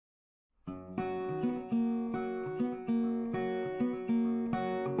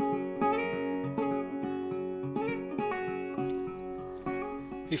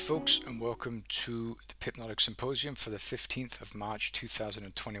Hey folks, and welcome to the Pipnotic Symposium for the 15th of March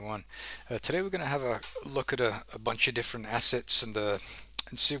 2021. Today we're going to have a look at a bunch of different assets and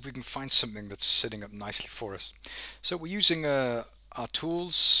see if we can find something that's setting up nicely for us. So we're using our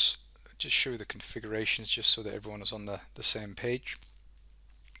tools. Just show you the configurations just so that everyone is on the same page.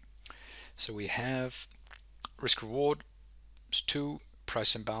 So we have risk reward is 2,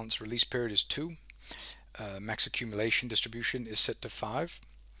 price imbalance release period is 2, max accumulation distribution is set to 5.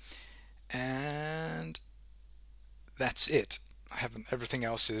 And that's it. Everything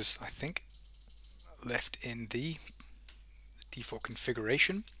else is, I think, left in the default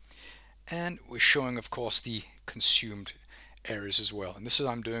configuration, and we're showing, of course, the consumed areas as well. And this is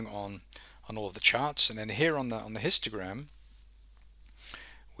I'm doing on all of the charts. And then here on the histogram,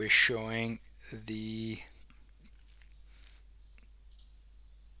 we're showing the,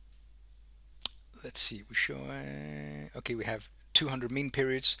 let's see, we're showing, okay, we have 200 mean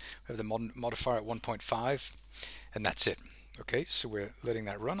periods, we have the modifier at 1.5, and that's it. Okay, so we're letting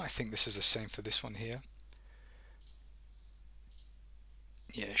that run. I think this is the same for this one here.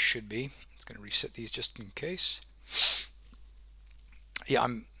 Yeah, it should be. I'm going to reset these just in case. Yeah,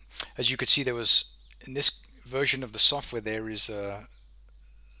 as you could see, there was, in this version of the software, there is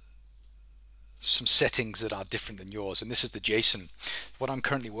some settings that are different than yours, and this is the JSON. What I'm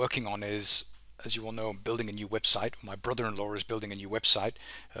currently working on is, as you all know, I'm building a new website. My brother-in-law is building a new website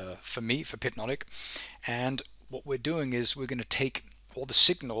for me, for Pipnotic. And what we're doing is we're going to take all the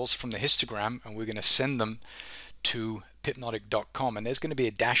signals from the histogram and we're going to send them to Pipnotic.com. And there's going to be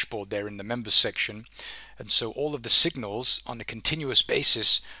a dashboard there in the members section. And so all of the signals on a continuous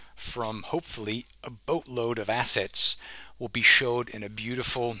basis from hopefully a boatload of assets will be showed in a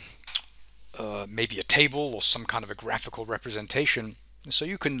beautiful, maybe a table or some kind of a graphical representation. So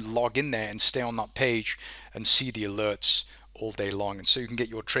you can log in there and stay on that page and see the alerts all day long, and so you can get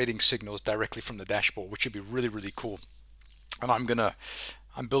your trading signals directly from the dashboard, which would be really cool. And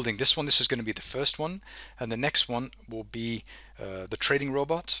I'm building this one. This is going to be the first one, and the next one will be the trading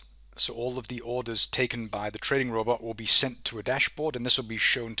robot. So all of the orders taken by the trading robot will be sent to a dashboard, and this will be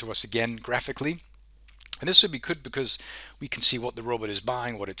shown to us again graphically. And this would be good because we can see what the robot is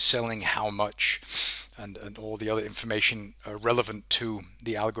buying, what it's selling, how much, and all the other information relevant to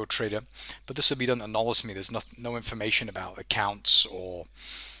the algo trader. But this will be done anonymously. There's no information about accounts or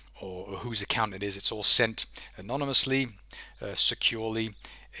whose account it is. It's all sent anonymously, securely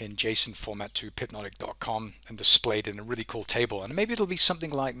in JSON format to Pipnotic.com and displayed in a really cool table. And maybe it'll be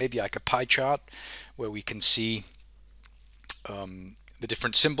something like a pie chart where we can see the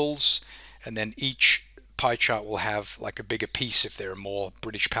different symbols, and then each pie chart will have like a bigger piece if there are more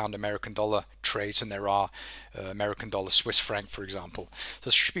British pound American dollar trades than there are American dollar Swiss franc, for example. So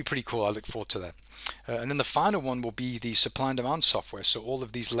this should be pretty cool. I look forward to that. And then the final one will be the supply and demand software. So all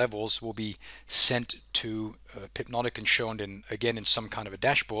of these levels will be sent to Pipnotic and shown again in some kind of a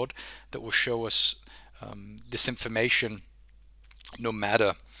dashboard that will show us this information no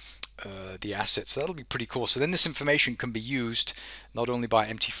matter the assets. So that'll be pretty cool. So then this information can be used not only by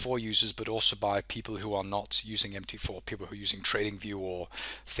MT4 users but also by people who are not using MT4, people who are using TradingView or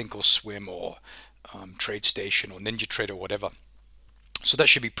Thinkorswim or TradeStation or NinjaTrade or whatever. So that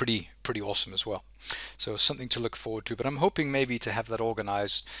should be pretty awesome as well. So something to look forward to. But I'm hoping maybe to have that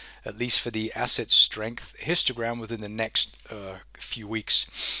organized, at least for the asset strength histogram, within the next few weeks.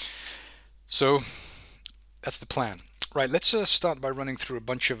 So that's the plan. Right, let's start by running through a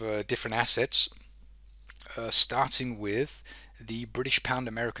bunch of different assets, starting with the British pound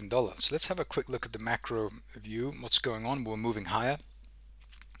American dollar. So let's have a quick look at the macro view. What's going on? We're moving higher.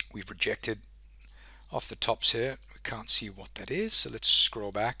 We've rejected off the tops here. We can't see what that is, so let's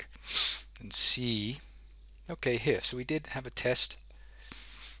scroll back and see. Okay, here. So we did have a test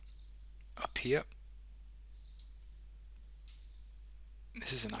up here.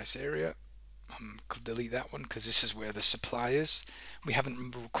 This is a nice area. Delete that one because this is where the supply is. We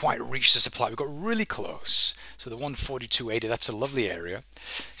haven't quite reached the supply. We've got really close. So the 142.80, that's a lovely area.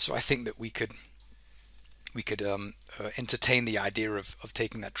 So I think that we could entertain the idea of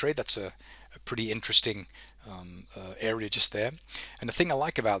taking that trade. That's a pretty interesting area just there. And the thing I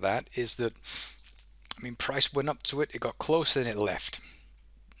like about that is that, I mean, price went up to it, it got close, then it left.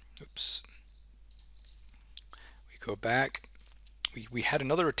 Oops. We go back. We had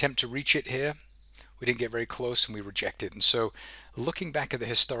another attempt to reach it here. We didn't get very close and we rejected. And so looking back at the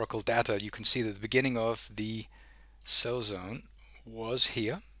historical data, you can see that the beginning of the sell zone was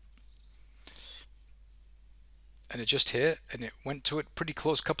here. And it just hit and it went to it pretty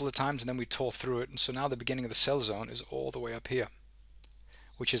close a couple of times and then we tore through it. And so now the beginning of the sell zone is all the way up here,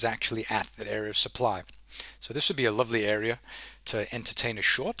 which is actually at that area of supply. So this would be a lovely area to entertain a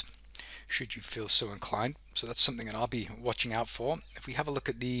short, should you feel so inclined. So that's something that I'll be watching out for. If we have a look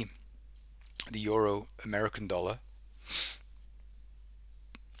at the euro American dollar,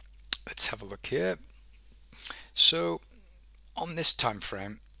 let's have a look here. So on this time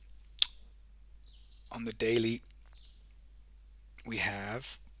frame, on the daily, we had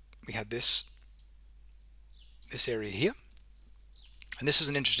this area here, and this is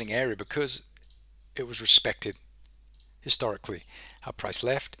an interesting area because it was respected historically. How price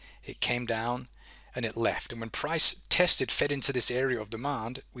left, it came down, and it left. And when price tested, fed into this area of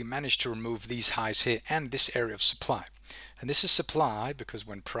demand, we managed to remove these highs here and this area of supply. And this is supply because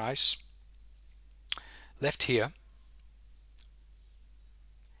when price left here,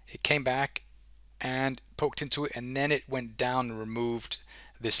 it came back and poked into it, and then it went down and removed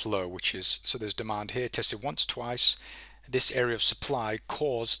this low, which is, so there's demand here, tested once, twice. This area of supply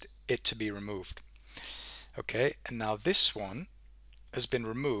caused it to be removed. Okay, and now this one has been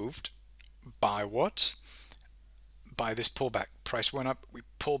removed by what? By this pullback. Price went up, we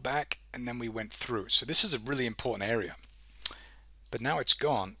pulled back, and then we went through. So this is a really important area. But now it's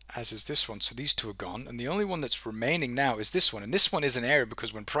gone, as is this one. So these two are gone, and the only one that's remaining now is this one. And this one is an area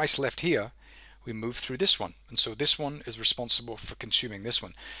because when price left here, we moved through this one. And so this one is responsible for consuming this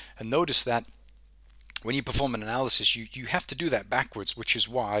one. And notice that when you perform an analysis, you have to do that backwards, which is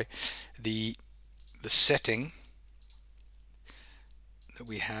why the setting that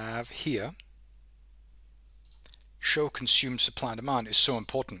we have here, show consumed supply and demand, is so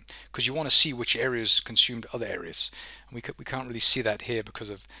important because you want to see which areas consumed other areas. And we can't really see that here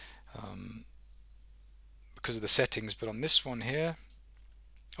because of the settings, but on this one here,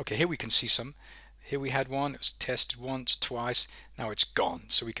 okay, here we can see some. Here we had one, it was tested once, twice, now it's gone.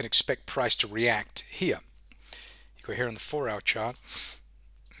 So we can expect price to react here. You go here on the 4-hour chart,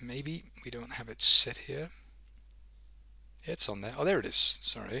 maybe we don't have it set here. It's on there. Oh, there it is.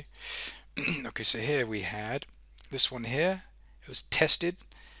 Sorry. Okay, so here we had this one here. It was tested.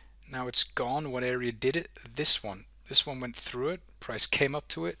 Now it's gone. What area did it? This one. This one went through it. Price came up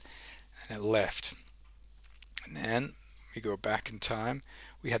to it, and it left. And then we go back in time.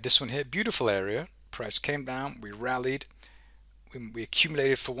 We had this one here. Beautiful area. Price came down. We rallied. We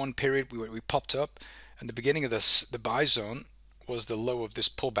accumulated for one period. We popped up. And the beginning of the buy zone was the low of this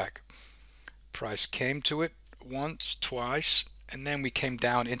pullback. Price came to it once, twice, and then we came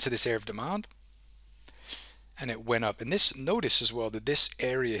down into this area of demand, and it went up. And this, notice as well that this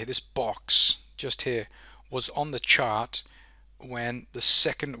area, this box just here, was on the chart when the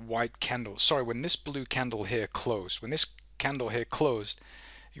second white candle, sorry, when this blue candle here closed. When this candle here closed,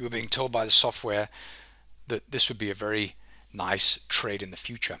 you were being told by the software that this would be a very nice trade in the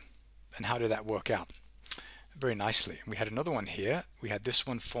future. And how did that work out? Very nicely. We had another one here. We had this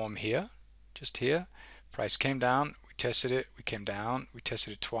one form here, just here. Price came down, we tested it, we came down, we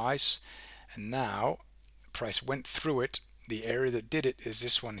tested it twice, and now price went through it. The area that did it is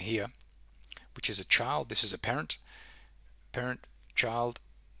this one here, which is a child. This is a parent, child.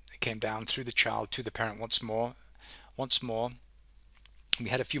 It came down through the child to the parent once more. We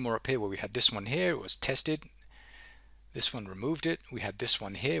had a few more up here where we had this one here, it was tested. This one removed it. We had this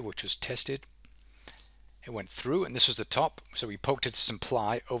one here, which was tested. It went through, and this was the top, so we poked its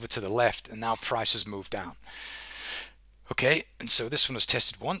supply over to the left, and now price has moved down. Okay, and so this one was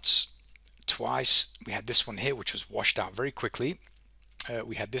tested once, twice. We had this one here, which was washed out very quickly.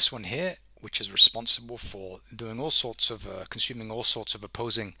 We had this one here, which is responsible for doing all sorts of consuming all sorts of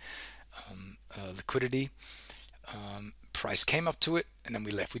opposing liquidity. Price came up to it, and then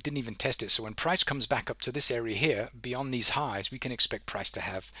we left. We didn't even test it. So when price comes back up to this area here, beyond these highs, we can expect price to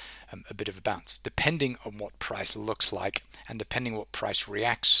have a bit of a bounce, depending on what price looks like and depending what price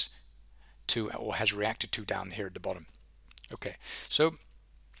reacts to or has reacted to down here at the bottom. Okay, so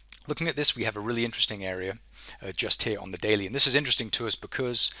looking at this, we have a really interesting area just here on the daily, and this is interesting to us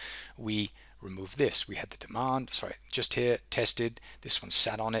because we removed this. We had the demand, sorry, just here, tested. This one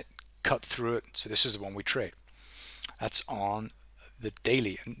sat on it, cut through it. So this is the one we trade. That's on the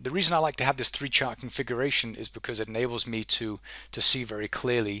daily. And the reason I like to have this 3-chart configuration is because it enables me to see very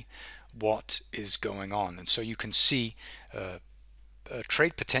clearly what is going on. And so you can see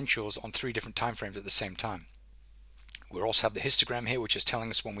trade potentials on 3 different time frames at the same time. We also have the histogram here, which is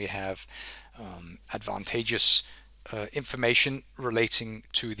telling us when we have advantageous information relating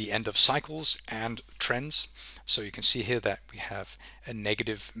to the end of cycles and trends. So you can see here that we have a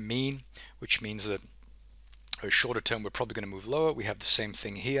negative mean, which means that a shorter term we're probably going to move lower. We have the same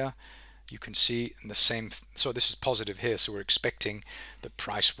thing here. You can see in the same, so this is positive here, so we're expecting the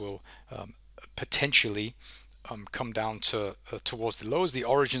price will potentially come down to towards the lows, the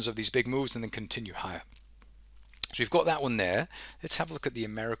origins of these big moves, and then continue higher. So we've got that one there. Let's have a look at the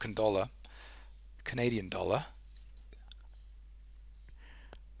American dollar, Canadian dollar.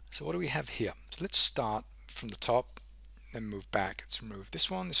 So what do we have here? So let's start from the top, then move back. Let's remove this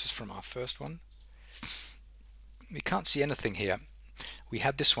one. This is from our first one. We can't see anything here. We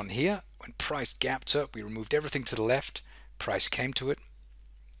had this one here. When price gapped up, we removed everything to the left. Price came to it.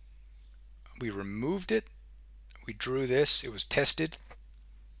 We removed it. We drew this. It was tested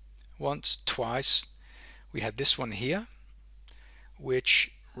once, twice. We had this one here,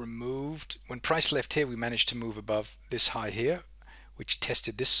 which removed. When price left here, we managed to move above this high here, which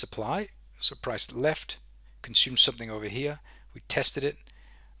tested this supply. So price left, consumed something over here. We tested it.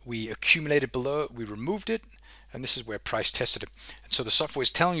 We accumulated below it. We removed it. And this is where price tested it. And so the software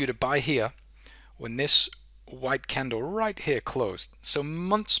is telling you to buy here when this white candle right here closed. So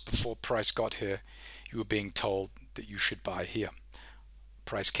months before price got here, you were being told that you should buy here.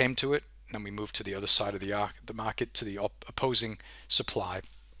 Price came to it, and then we moved to the other side of the market, to the opposing supply,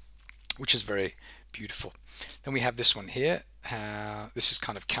 which is very beautiful. Then we have this one here. This is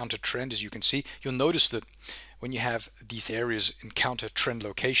kind of counter trend, as you can see. You'll notice that when you have these areas in counter trend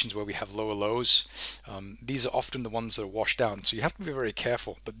locations where we have lower lows, these are often the ones that are washed out. So you have to be very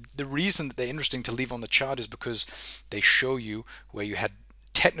careful. But the reason that they're interesting to leave on the chart is because they show you where you had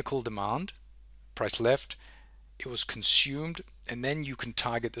technical demand, price left, it was consumed, and then you can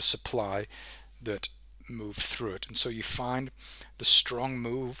target the supply that moved through it. And so you find the strong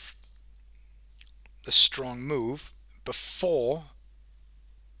move before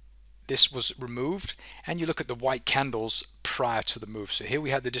this was removed, and you look at the white candles prior to the move. So here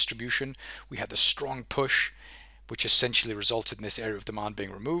we had the distribution, we had the strong push, which essentially resulted in this area of demand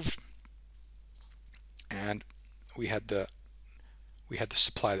being removed, and we had the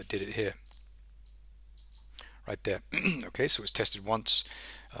supply that did it here, right there. Okay, so it was tested once,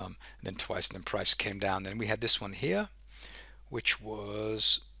 and then twice, and then price came down. Then we had this one here, which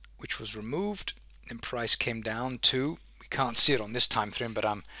was removed, and price came down to, we can't see it on this time frame, but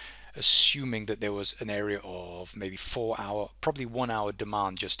I'm assuming that there was an area of maybe 4 hour, probably 1 hour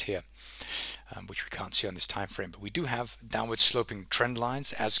demand just here, which we can't see on this time frame. But we do have downward sloping trend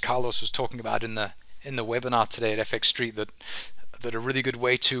lines, as Carlos was talking about in the webinar today at FX Street, that a really good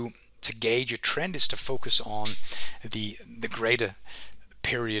way to gauge a trend is to focus on the greater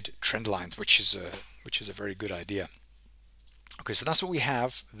period trend lines, which is a very good idea. Okay, so that's what we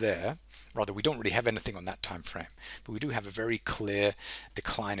have there. Rather, we don't really have anything on that time frame, but we do have a very clear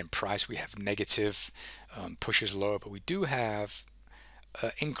decline in price. We have negative pushes lower, but we do have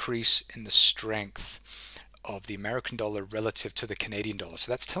an increase in the strength of the American dollar relative to the Canadian dollar.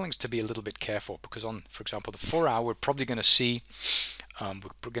 So that's telling us to be a little bit careful, because on, for example, the 4 hour, we're probably going to see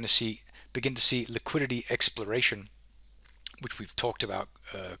begin to see liquidity exploration, which we've talked about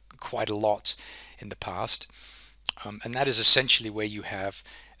quite a lot in the past. And that is essentially where you have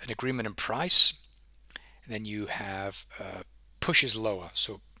an agreement in price, and then you have pushes lower.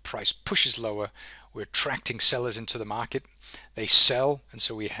 So price pushes lower, we're attracting sellers into the market. They sell, and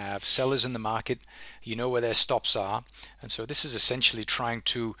so we have sellers in the market. You know where their stops are, and so this is essentially trying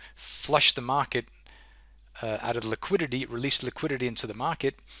to flush the market out of liquidity, release liquidity into the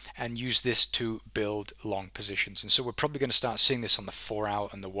market, and use this to build long positions. And so we're probably going to start seeing this on the 4 hour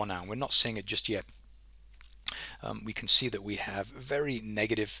and the 1 hour. We're not seeing it just yet. We can see that we have very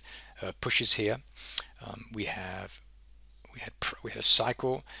negative pushes here. We had a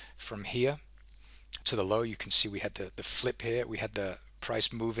cycle from here to the low. You can see we had the flip here. We had the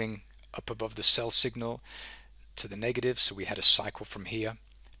price moving up above the sell signal to the negative. So we had a cycle from here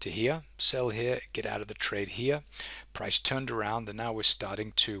to here, sell here, get out of the trade here. Price turned around, and now we're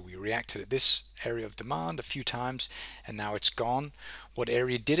starting to, we reacted at this area of demand a few times, and now it's gone. What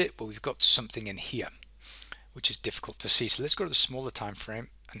area did it? Well, we've got something in here, which is difficult to see. So let's go to the smaller time frame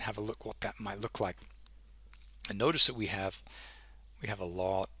and have a look what that might look like. And notice that we have a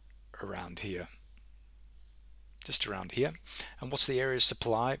lot around here, just around here. And what's the area of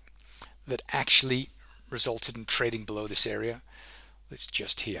supply that actually resulted in trading below this area? It's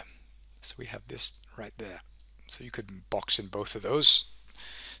just here. So we have this right there. So you could box in both of those.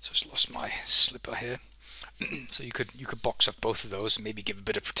 So I just lost my slipper here. So you could box off both of those and maybe give a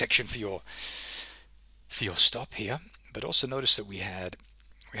bit of protection for your stop here. But also notice that we had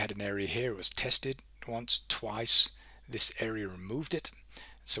an area here. It was tested once, twice. This area removed it.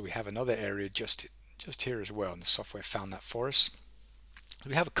 So we have another area just here as well, and the software found that for us.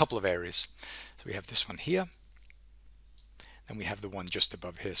 We have a couple of areas. So we have this one here, and we have the one just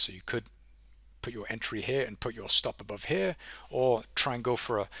above here. So you could put your entry here and put your stop above here, or try and go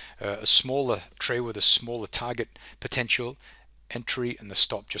for a smaller trade with a smaller target potential, entry and the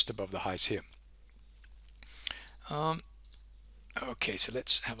stop just above the highs here. Okay, so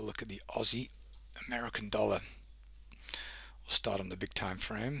let's have a look at the Aussie American dollar. We'll start on the big time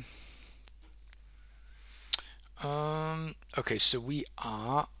frame. Okay, so we're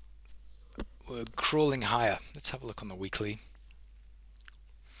crawling higher. Let's have a look on the weekly.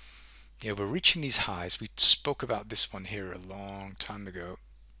 Yeah, we're reaching these highs. We spoke about this one here a long time ago.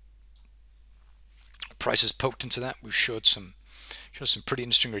 Prices poked into that. We've showed some pretty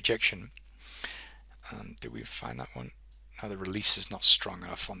interesting rejection. Did we find that one? No, the release is not strong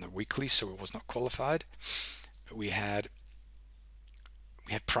enough on the weekly, so it was not qualified. But we had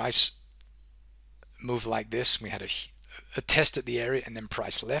price move like this. We had a test at the area, and then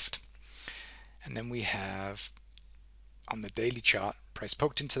price left. And then we have on the daily chart, price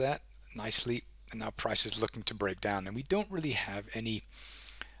poked into that nicely, and now price is looking to break down. And we don't really have any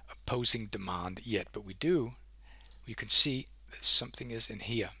opposing demand yet, but we can see that something is in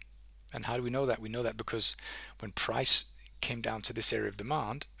here. And how do we know that? We know that because when price came down to this area of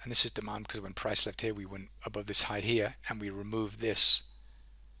demand, and this is demand because when price left here, we went above this high here, and we removed this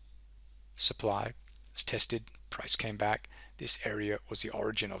supply. It's tested, price came back. This area was the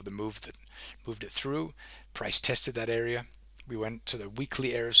origin of the move that moved it through. Price tested that area. We went to the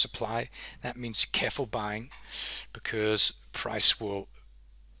weekly area of supply. That means careful buying, because price will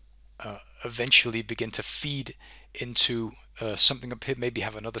eventually begin to feed into something up here, maybe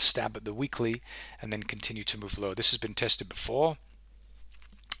have another stab at the weekly, and then continue to move lower. This has been tested before,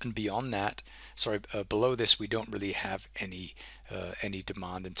 and beyond that, below this, we don't really have any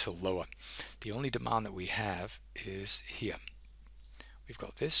demand until lower. The only demand that we have is here. We've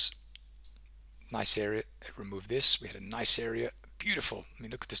got this nice area. It removed this. We had a nice area. Beautiful. I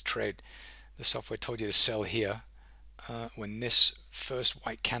mean, look at this trade. The software told you to sell here when this first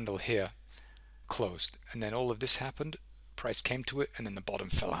white candle here closed, and then all of this happened. Price came to it, and then the bottom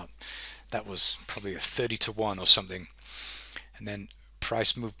fell out. That was probably a 30 to 1 or something, and then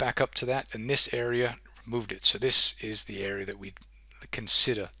price moved back up to that, and this area removed it. So this is the area that we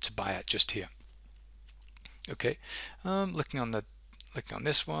consider to buy at just here. Okay, looking on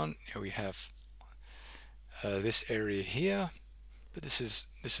this one, here we have this area here, but this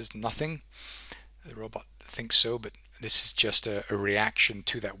is nothing. The robot thinks so, but this is just a reaction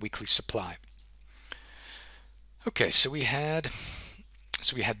to that weekly supply. Okay, so we had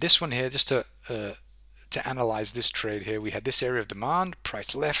this one here, just to analyze this trade here. We had this area of demand,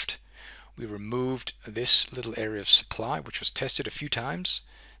 price left. We removed this little area of supply, which was tested a few times.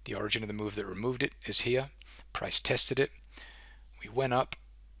 The origin of the move that removed it is here. Price tested it. We went up.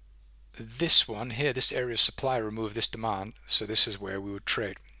 This one here, this area of supply removed this demand, so this is where we would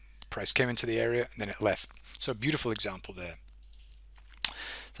trade. Price came into the area, and then it left. So a beautiful example there.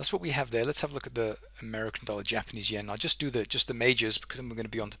 That's what we have there. Let's have a look at the American dollar, Japanese yen. I'll just do the majors, because then we're going to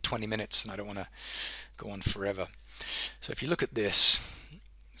be on to 20 minutes, and I don't want to go on forever. So if you look at this,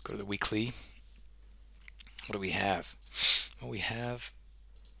 let's go to the weekly. What do we have? Well, we have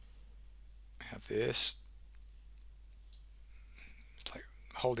this. It's like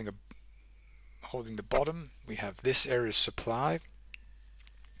holding the bottom. We have this area of supply.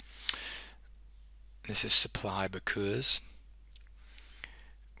 This is supply because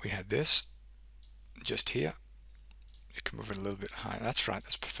we had this just here. You can move it a little bit higher. That's right,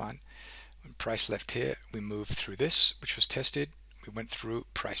 that's fine. When price left here, we moved through this, which was tested. We went through,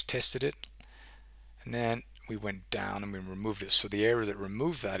 price tested it, and then we went down and we removed it. So the area that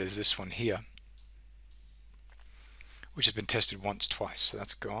removed that is this one here, which has been tested once, twice. So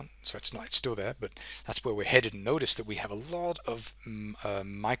that's gone. So it's still there, but that's where we're headed. And notice that we have a lot of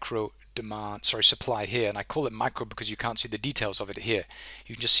supply here, and I call it micro because you can't see the details of it here.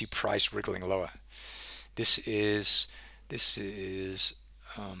 You can just see price wriggling lower. This is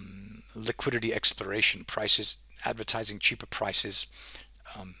liquidity exploration. Prices advertising cheaper prices,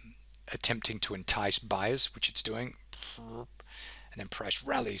 attempting to entice buyers, which it's doing, and then price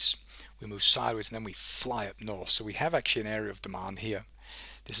rallies. We move sideways, and then we fly up north. So we have actually an area of demand here.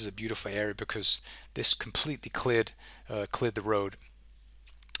 This is a beautiful area because this completely cleared the road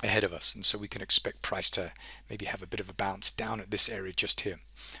ahead of us, and so we can expect price to maybe have a bit of a bounce down at this area just here.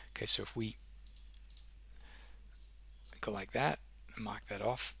 Okay, so if we go like that and mark that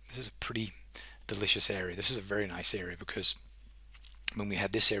off, this is a pretty delicious area. This is a very nice area because when we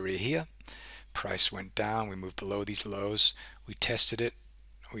had this area here, price went down, we moved below these lows, we tested it,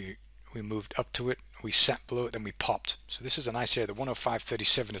 we moved up to it, we sat below it, then we popped. So this is a nice area. The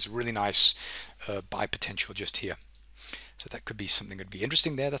 105.37 is a really nice buy potential just here. So that could be something that would be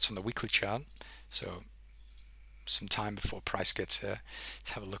interesting there. That's on the weekly chart. So some time before price gets there.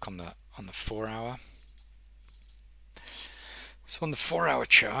 Let's have a look on the 4 hour. So on the 4 hour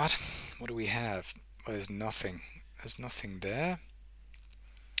chart, what do we have? Well, there's nothing. There's nothing there.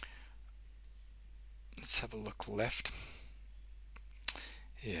 Let's have a look left.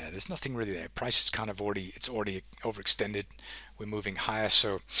 Yeah, there's nothing really there. Price is kind of already overextended. We're moving higher,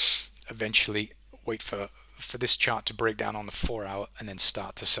 so eventually wait for this chart to break down on the 4 hour and then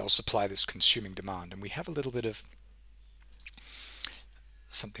start to sell supply that's consuming demand. And we have a little bit of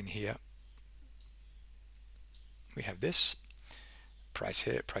something here. We have this price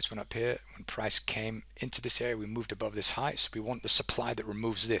here, price went up here. When price came into this area, we moved above this high, so we want the supply that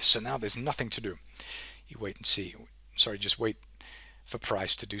removes this. So now there's nothing to do. You wait and see. Sorry, just wait for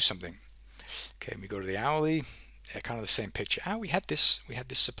price to do something. Okay, and we go to the hourly. Yeah, kind of the same picture. We had this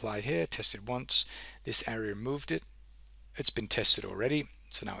supply here, tested once. This area moved it. It's been tested already,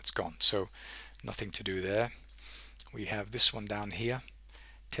 so now it's gone. So nothing to do there. We have this one down here,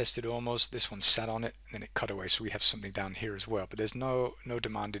 tested almost. This one sat on it, and then it cut away. So we have something down here as well. But there's no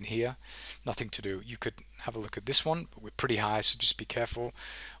demand in here. Nothing to do. You could have a look at this one, but we're pretty high, so just be careful.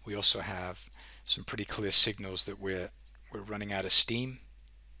 We also have some pretty clear signals that we're running out of steam.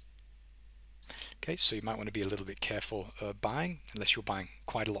 Okay, so you might want to be a little bit careful buying, unless you're buying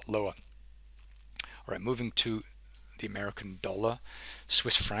quite a lot lower. All right, moving to the American dollar,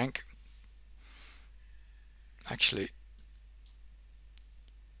 Swiss franc. Actually,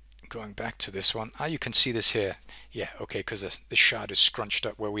 going back to this one, you can see this here. Yeah, okay, because the chart is scrunched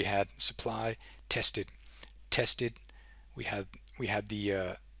up where we had supply, tested. We had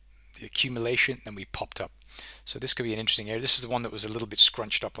the accumulation, then we popped up. So this could be an interesting area. This is the one that was a little bit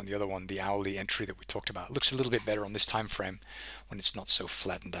scrunched up on the other one, the hourly entry that we talked about. It looks a little bit better on this time frame when it's not so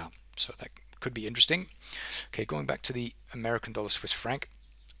flattened out. So that could be interesting. Okay, going back to the American dollar Swiss franc.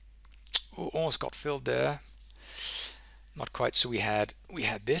 Oh, almost got filled there. Not quite. So we had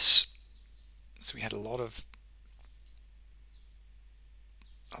this. So we had a lot of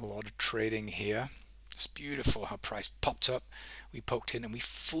trading here. It's beautiful how price popped up. We poked in and we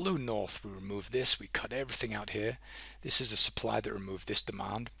flew north. We removed this. We cut everything out here. This is a supply that removed this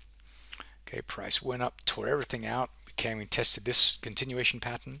demand. Okay, price went up, tore everything out. We came and tested this continuation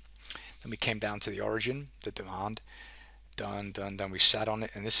pattern. Then we came down to the origin, the demand. Done. We sat on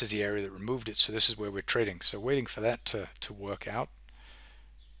it, and this is the area that removed it. So this is where we're trading. So waiting for that to work out.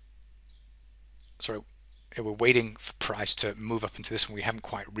 Sorry, we're waiting for price to move up into this one. We haven't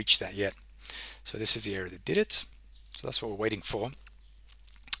quite reached that yet. So this is the area that did it. So that's what we're waiting for.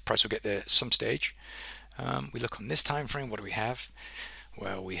 Price will get there at some stage. We look on this time frame. What do we have?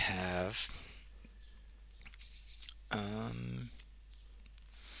 Well, we have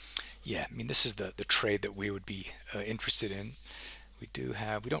yeah, I mean, this is the trade that we would be interested in. We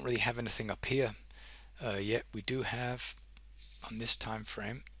don't really have anything up here yet. We do have on this time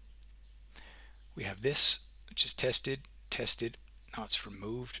frame, we have this, which is tested. Now it's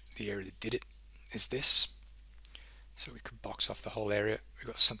removed. The area that did it is this. So we could box off the whole area. We've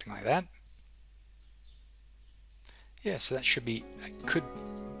got something like that. Yeah, so that could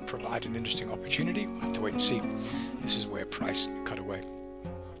provide an interesting opportunity. We'll have to wait and see. This is where price cut away.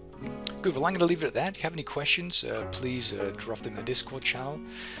 Good, well, I'm going to leave it at that. If you have any questions, please drop them in the Discord channel.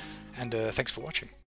 And thanks for watching.